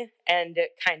me and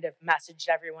kind of messaged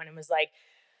everyone and was like,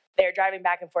 they're driving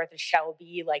back and forth to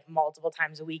Shelby like multiple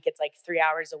times a week. It's like 3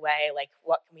 hours away. Like,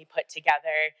 what can we put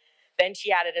together? Then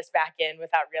she added us back in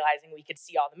without realizing we could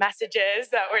see all the messages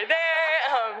that were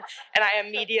there. And I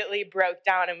immediately broke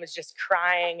down and was just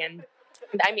crying. And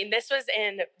I mean, this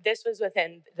was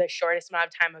within the shortest amount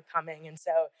of time of coming. And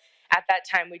so at that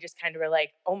time, we just kind of were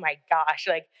like, oh my gosh,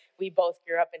 like we both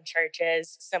grew up in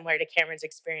churches similar to Cameron's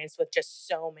experience with just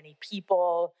so many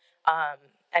people.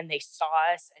 And they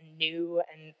saw us and knew,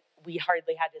 and we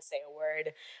hardly had to say a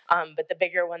word. But the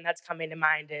bigger one that's coming to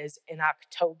mind is in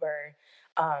October,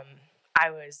 I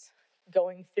was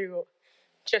going through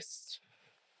just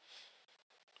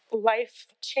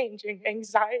life-changing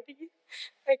anxiety.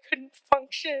 I couldn't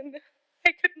function.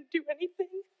 I couldn't do anything.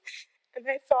 And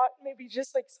I thought maybe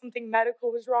just like something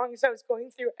medical was wrong as I was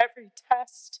going through every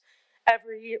test,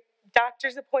 every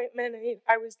doctor's appointment.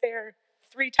 I was there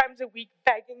 3 times a week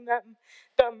begging them,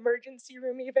 the emergency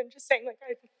room even, just saying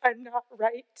like, I'm not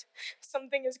right.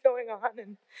 Something is going on.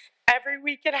 And every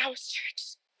week at house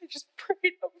church, they just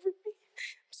prayed over me.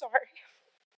 I'm sorry.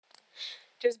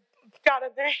 Just got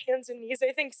on their hands and knees.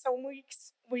 I think some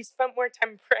weeks we spent more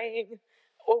time praying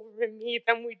over me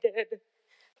than we did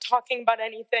talking about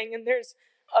anything. And there's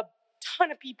a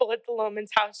ton of people at the Lomans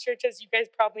House Church, as you guys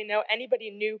probably know. Anybody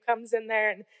new comes in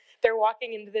there and they're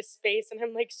walking into this space and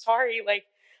I'm like, sorry, like,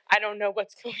 I don't know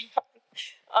what's going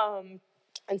on.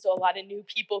 And so a lot of new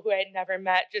people who I had never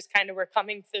met just kind of were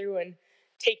coming through and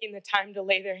taking the time to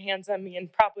lay their hands on me,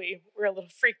 and probably were a little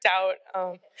freaked out.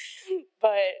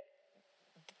 But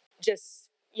just,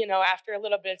 you know, after a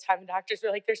little bit of time, the doctors were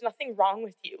like, there's nothing wrong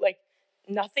with you. Like,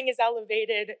 nothing is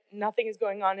elevated, nothing is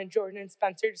going on. And Jordan and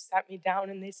Spencer just sat me down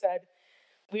and they said,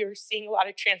 we are seeing a lot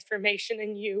of transformation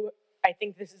in you. I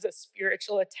think this is a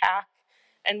spiritual attack.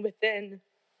 And within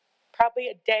probably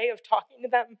a day of talking to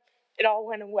them, it all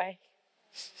went away.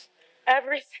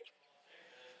 Everything.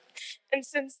 And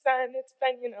since then, it's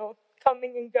been, you know,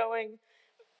 coming and going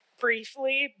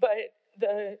briefly, but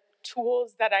the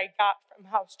tools that I got from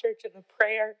house church and the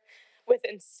prayer,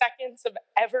 within seconds of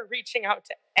ever reaching out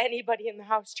to anybody in the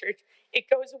house church, it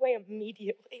goes away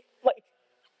immediately, like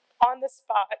on the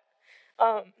spot.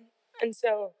 And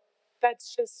so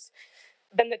that's just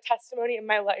been the testimony in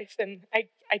my life, and I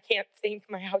can't thank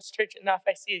my house church enough.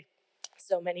 I see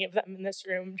so many of them in this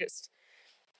room. Just,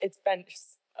 it's been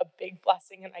just a big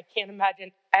blessing, and I can't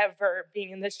imagine ever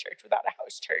being in this church without a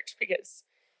house church, because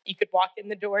you could walk in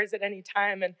the doors at any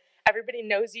time and everybody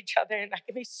knows each other, and that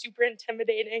can be super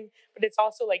intimidating, but it's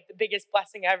also like the biggest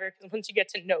blessing ever, because once you get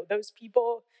to know those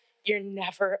people, you're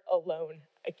never alone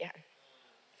again.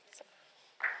 So.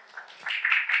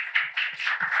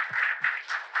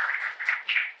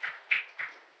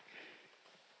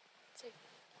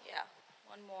 Yeah,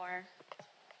 one more.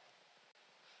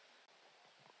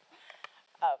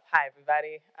 Hi,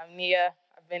 everybody. I'm Nia.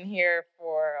 I've been here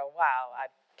for a while. I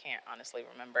can't honestly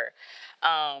remember.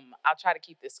 I'll try to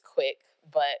keep this quick,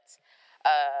 but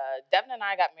Devin and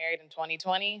I got married in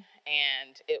 2020,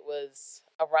 and it was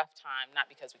a rough time. Not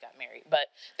because we got married, but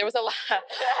there was a lot.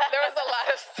 There was a lot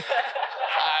of.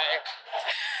 Sorry.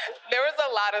 There was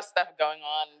a lot of stuff going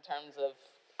on in terms of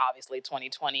obviously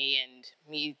 2020 and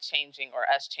me changing, or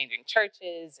us changing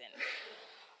churches, and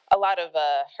a lot of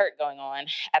hurt going on.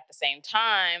 At the same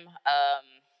time,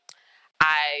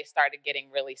 I started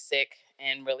getting really sick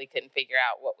and really couldn't figure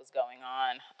out what was going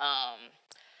on.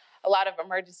 A lot of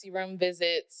emergency room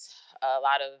visits, a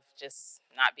lot of just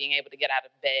not being able to get out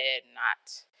of bed,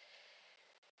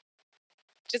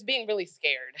 just being really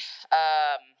scared.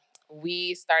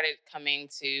 We started coming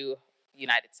to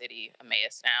United City,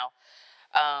 Emmaus now,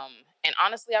 And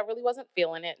honestly, I really wasn't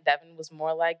feeling it. Devin was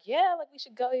more like, yeah, like we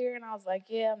should go here. And I was like,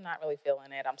 yeah, I'm not really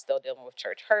feeling it. I'm still dealing with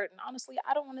church hurt. And honestly,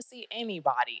 I don't want to see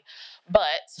anybody.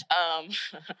 But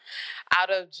out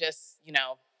of just,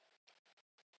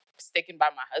 sticking by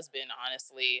my husband,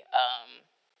 honestly,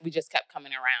 we just kept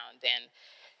coming around. And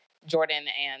Jordan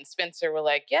and Spencer were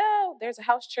like, yeah, there's a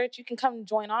house church. You can come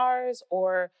join ours.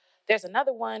 Or there's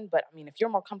another one. But I mean, if you're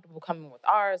more comfortable coming with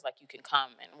ours, like you can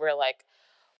come. And we're like,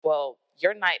 well,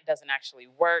 your night doesn't actually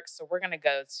work, so we're going to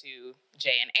go to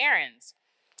Jay and Aaron's.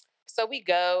 So we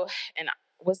go, and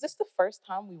was this the first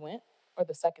time we went or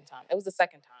the second time? It was the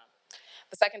second time.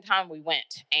 The second time we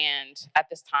went, and at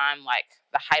this time, like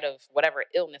the height of whatever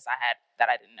illness I had that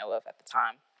I didn't know of at the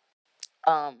time,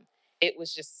 it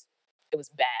was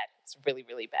bad. It's really,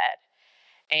 really bad.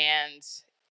 And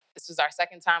this was our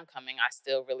second time coming. I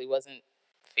still really wasn't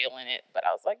feeling it, but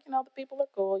I was like, the people are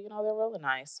cool. They're really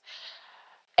nice.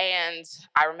 And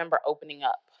I remember opening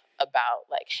up about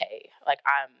like, hey, like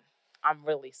I'm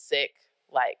really sick.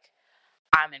 Like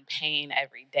I'm in pain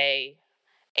every day,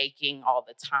 aching all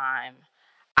the time.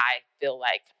 I feel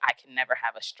like I can never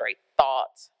have a straight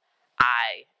thought.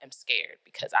 I am scared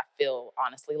because I feel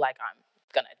honestly like I'm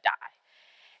gonna die.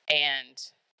 And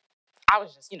I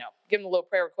was just, giving a little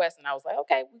prayer request, and I was like,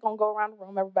 okay, we're gonna go around the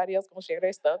room. Everybody else gonna share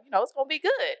their stuff. It's gonna be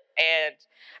good. And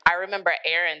I remember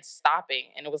Erin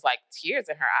stopping, and it was like tears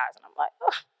in her eyes, and I'm like,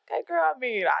 oh, okay, girl. I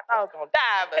mean, I thought I was gonna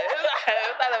die, but it's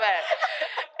not that bad.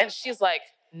 And she's like,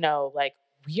 no, like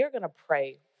we are gonna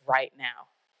pray right now.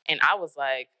 And I was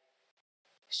like,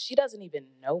 she doesn't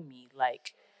even know me,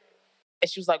 like.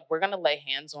 And she was like, we're gonna lay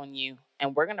hands on you,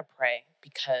 and we're gonna pray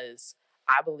because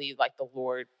I believe like the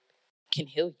Lord can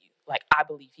heal you. Like, I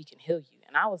believe he can heal you.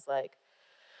 And I was like,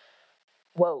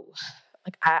 whoa,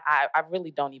 like, I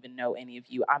really don't even know any of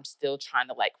you. I'm still trying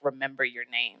to, like, remember your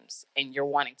names, and you're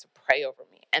wanting to pray over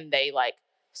me. And they, like,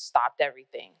 stopped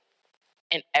everything.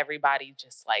 And everybody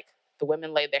just, like, the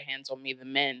women laid their hands on me. The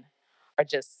men are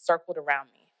just circled around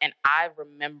me. And I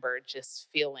remember just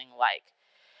feeling like,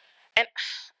 and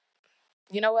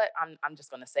you know what? I'm just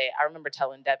going to say it. I remember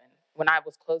telling Devin, when I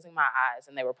was closing my eyes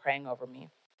and they were praying over me,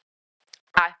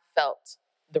 I felt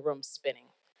the room spinning.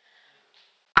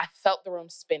 I felt the room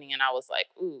spinning, and I was like,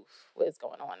 ooh, what is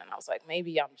going on? And I was like,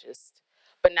 maybe I'm just,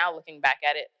 but now looking back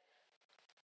at it,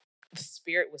 the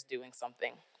Spirit was doing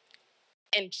something.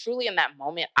 And truly in that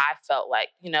moment, I felt like,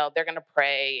 they're going to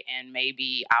pray and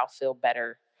maybe I'll feel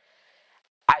better.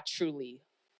 I truly,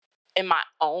 in my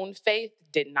own faith,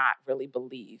 did not really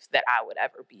believe that I would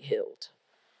ever be healed.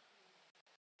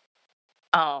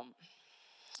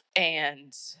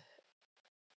 And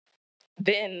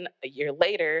then a year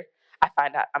later, I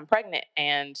find out I'm pregnant.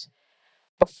 And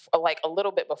like a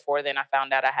little bit before then, I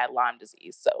found out I had Lyme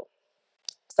disease. So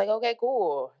it's like, okay,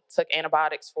 cool. Took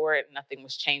antibiotics for it. Nothing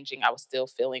was changing. I was still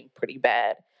feeling pretty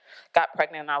bad. Got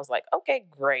pregnant, and I was like, okay,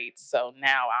 great. So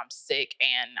now I'm sick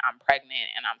and I'm pregnant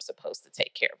and I'm supposed to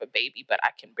take care of a baby, but I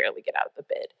can barely get out of the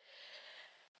bed.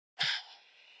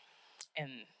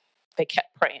 And they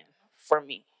kept praying for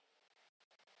me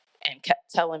and kept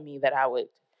telling me that I would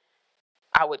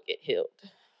get healed.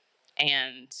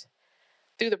 And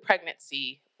through the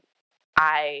pregnancy,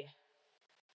 I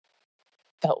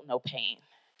felt no pain.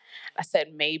 I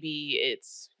said, maybe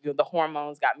it's the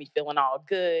hormones got me feeling all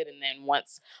good. And then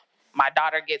once my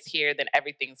daughter gets here, then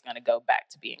everything's going to go back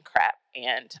to being crap.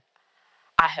 And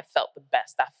I have felt the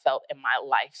best I felt in my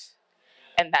life.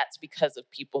 And that's because of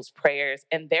people's prayers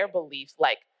and their belief.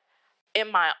 Like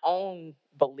in my own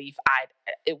belief,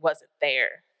 it wasn't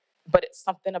there. But it's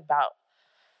something about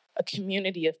a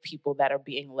community of people that are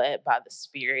being led by the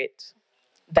Spirit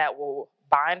that will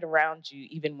bind around you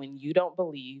even when you don't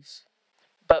believe,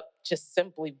 but just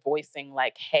simply voicing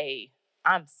like, hey,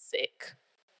 I'm sick.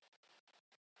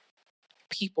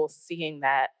 People seeing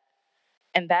that,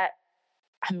 and that,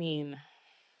 I mean,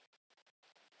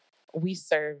 we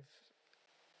serve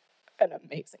an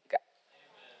amazing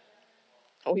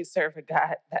God. We serve a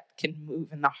God that can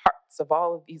move in the hearts of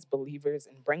all of these believers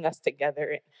and bring us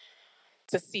together and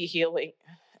to see healing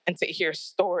and to hear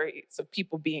stories of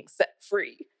people being set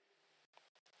free.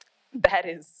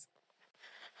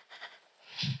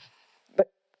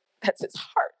 That's his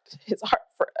heart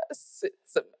for us.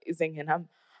 It's amazing. And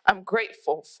I'm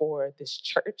grateful for this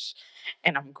church,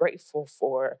 and I'm grateful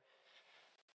for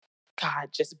God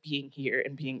just being here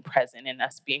and being present and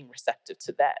us being receptive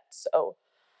to that. So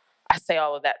I say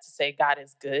all of that to say God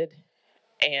is good,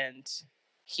 and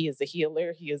he is a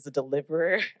healer. He is a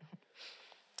deliverer,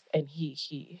 and he's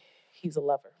a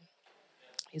lover.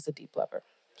 He's a deep lover.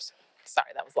 So,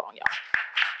 sorry, that was long, y'all.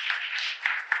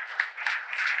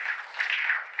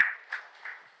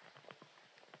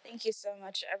 Thank you so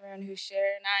much, everyone who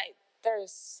shared. And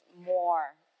there's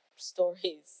more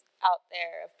stories out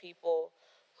there of people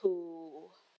who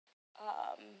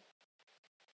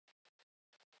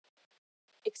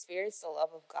experienced the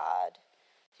love of God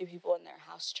through people in their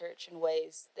house church in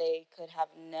ways they could have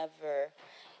never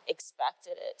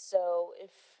expected it. So if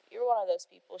you're one of those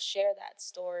people, share that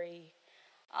story,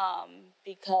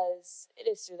 because it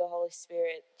is through the Holy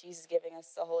Spirit, Jesus giving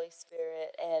us the Holy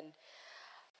Spirit, and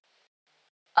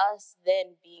us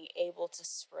then being able to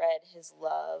spread his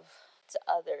love to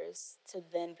others, to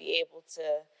then be able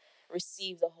to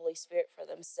receive the Holy Spirit for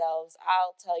themselves.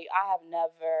 I'll tell you, I have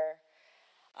never,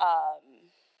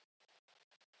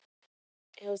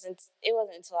 it wasn't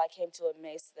until I came to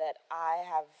Emmaus that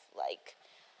I've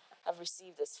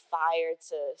received this fire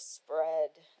to spread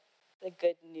the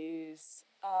good news,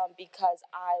 because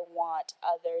I want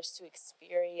others to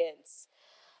experience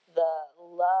the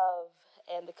love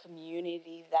and the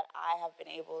community that I have been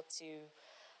able to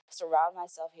surround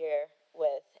myself here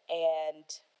with, and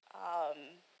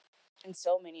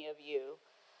so many of you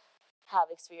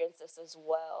have experienced this as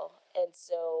well. And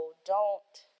so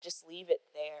don't just leave it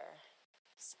there.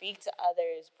 Speak to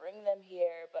others, bring them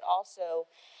here, but also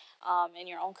in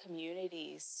your own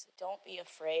communities. Don't be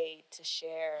afraid to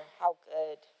share how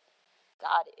good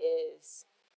God is,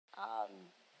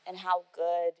 and how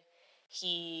good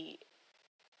he,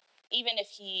 even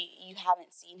if you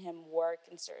haven't seen him work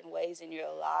in certain ways in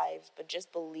your lives, but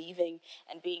just believing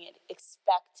and being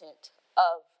expectant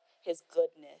of his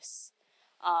goodness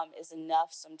is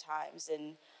enough sometimes.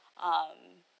 And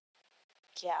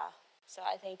yeah, so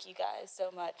I thank you guys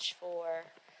so much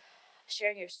for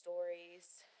sharing your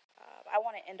stories. I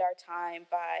want to end our time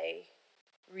by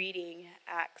reading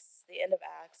Acts, the end of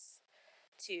Acts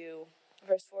 2,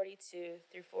 verse 42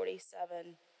 through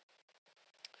 47.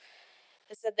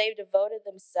 It said, they devoted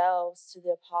themselves to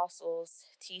the apostles'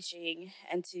 teaching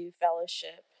and to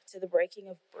fellowship, to the breaking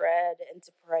of bread and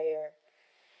to prayer.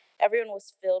 Everyone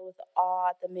was filled with awe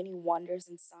at the many wonders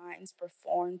and signs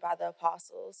performed by the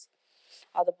apostles.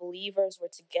 All the believers were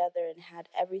together and had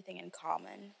everything in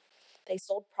common. They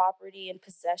sold property and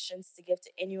possessions to give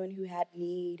to anyone who had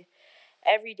need.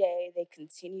 Every day they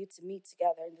continued to meet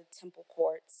together in the temple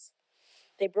courts.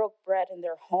 They broke bread in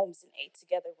their homes and ate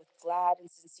together with glad and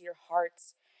sincere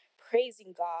hearts,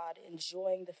 praising God,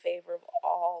 enjoying the favor of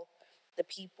all the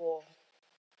people.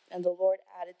 And the Lord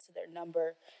added to their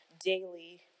number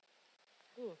daily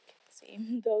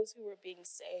those who were being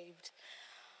saved.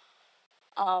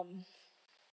 And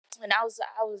I was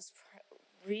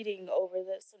reading over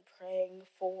this and praying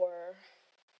for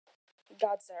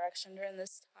God's direction during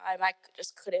this time. I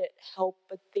just couldn't help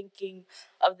but thinking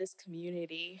of this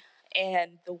community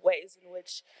and the ways in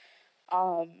which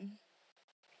I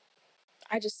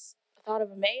just thought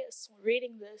of Emmaus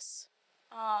reading this.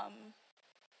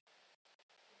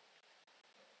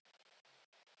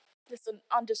 It's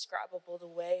undescribable, the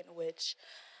way in which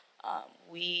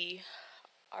we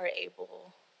are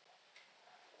able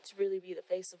to really be the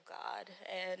face of God,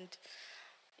 and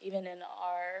even in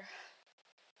our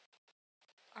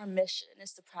mission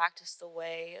is to practice the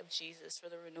way of Jesus for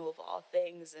the renewal of all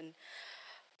things, and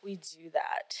we do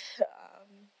that,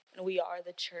 and we are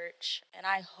the church. And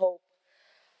I hope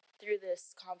through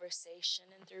this conversation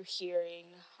and through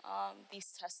hearing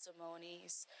these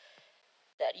testimonies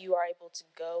that you are able to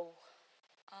go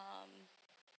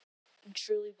and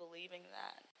truly believing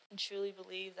that, and truly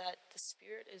believe that the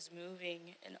Spirit is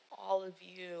moving in all of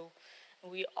you,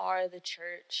 and we are the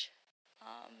church.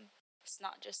 It's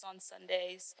not just on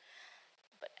Sundays,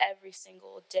 but every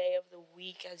single day of the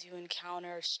week, as you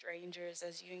encounter strangers,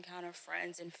 as you encounter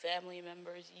friends and family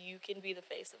members, you can be the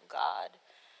face of God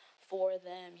for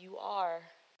them. You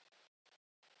are.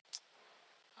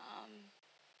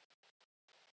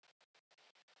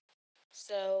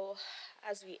 So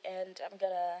as we end, I'm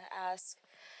going to ask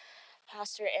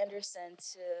Pastor Anderson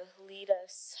to lead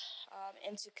us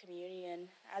into communion.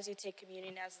 As you take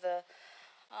communion, as the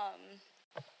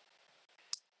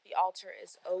altar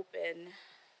is open,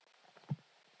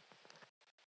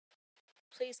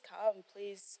 please come.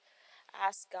 Please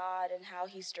ask God and how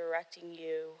he's directing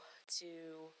you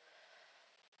to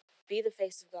be the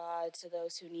face of God to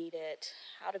those who need it,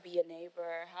 how to be a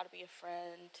neighbor, how to be a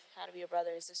friend, how to be a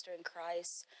brother and sister in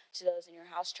Christ to those in your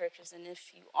house churches. And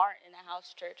if you aren't in a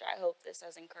house church, I hope this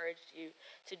has encouraged you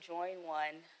to join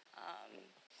one.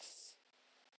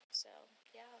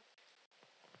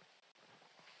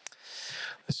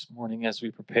 This morning, as we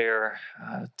prepare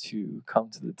to come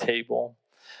to the table,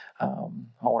 I want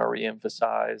to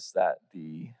reemphasize that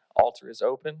the altar is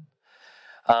open.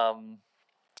 Who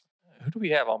do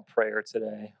we have on prayer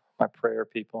today? my prayer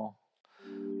people.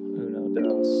 Uno,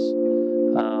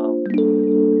 dos.